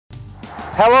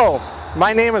Hello,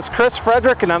 my name is Chris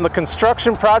Frederick and I'm the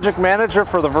Construction Project Manager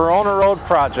for the Verona Road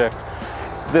project.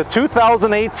 The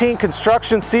 2018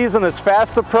 construction season is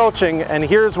fast approaching and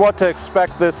here's what to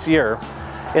expect this year.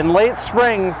 In late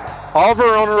spring, all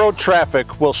Verona Road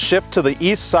traffic will shift to the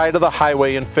east side of the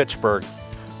highway in Fitchburg.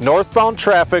 Northbound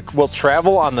traffic will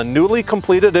travel on the newly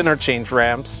completed interchange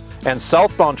ramps and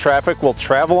southbound traffic will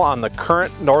travel on the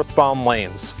current northbound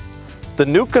lanes. The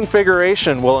new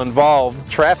configuration will involve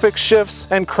traffic shifts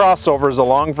and crossovers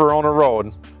along Verona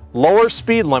Road, lower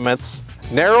speed limits,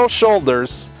 narrow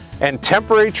shoulders, and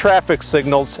temporary traffic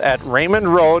signals at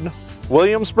Raymond Road,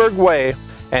 Williamsburg Way,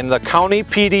 and the County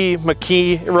PD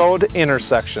McKee Road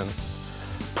intersection.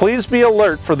 Please be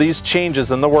alert for these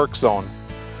changes in the work zone.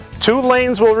 2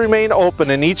 lanes will remain open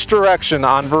in each direction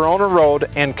on Verona Road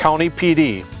and County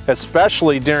PD,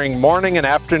 especially during morning and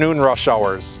afternoon rush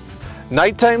hours.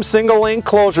 Nighttime single-lane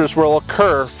closures will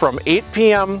occur from 8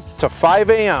 p.m. to 5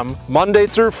 a.m. Monday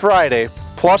through Friday,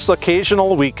 plus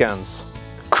occasional weekends.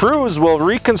 Crews will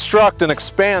reconstruct and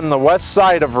expand the west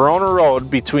side of Verona Road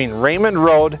between Raymond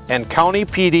Road and County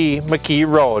PD McKee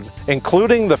Road,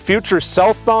 including the future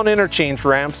southbound interchange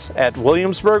ramps at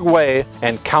Williamsburg Way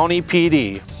and County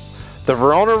PD. The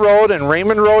Verona Road and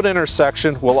Raymond Road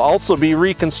intersection will also be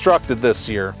reconstructed this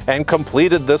year and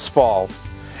completed this fall.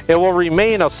 It will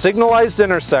remain a signalized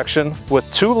intersection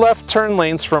with 2 left turn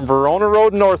lanes from Verona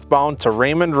Road northbound to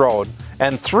Raymond Road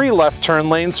and 3 left turn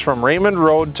lanes from Raymond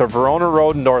Road to Verona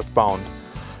Road northbound.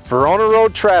 Verona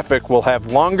Road traffic will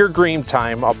have longer green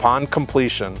time upon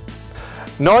completion.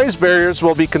 Noise barriers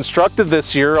will be constructed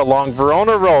this year along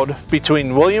Verona Road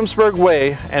between Williamsburg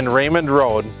Way and Raymond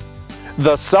Road.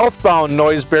 The southbound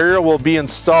noise barrier will be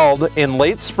installed in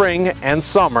late spring and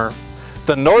summer.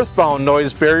 The northbound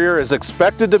noise barrier is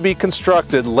expected to be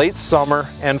constructed late summer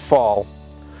and fall.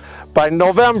 By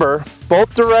November,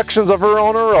 both directions of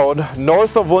Verona Road,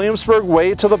 north of Williamsburg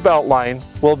Way to the Beltline,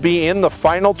 will be in the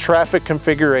final traffic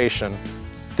configuration.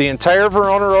 The entire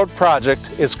Verona Road project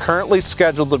is currently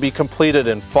scheduled to be completed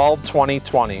in fall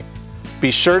 2020. Be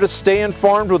sure to stay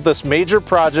informed with this major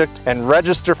project and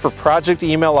register for project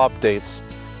email updates.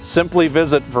 Simply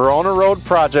visit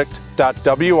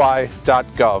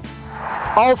veronaroadproject.wi.gov.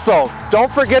 Also,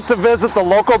 don't forget to visit the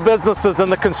local businesses in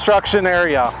the construction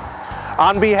area.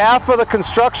 On behalf of the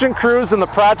construction crews and the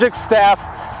project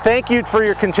staff, thank you for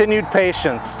your continued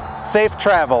patience. Safe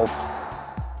travels.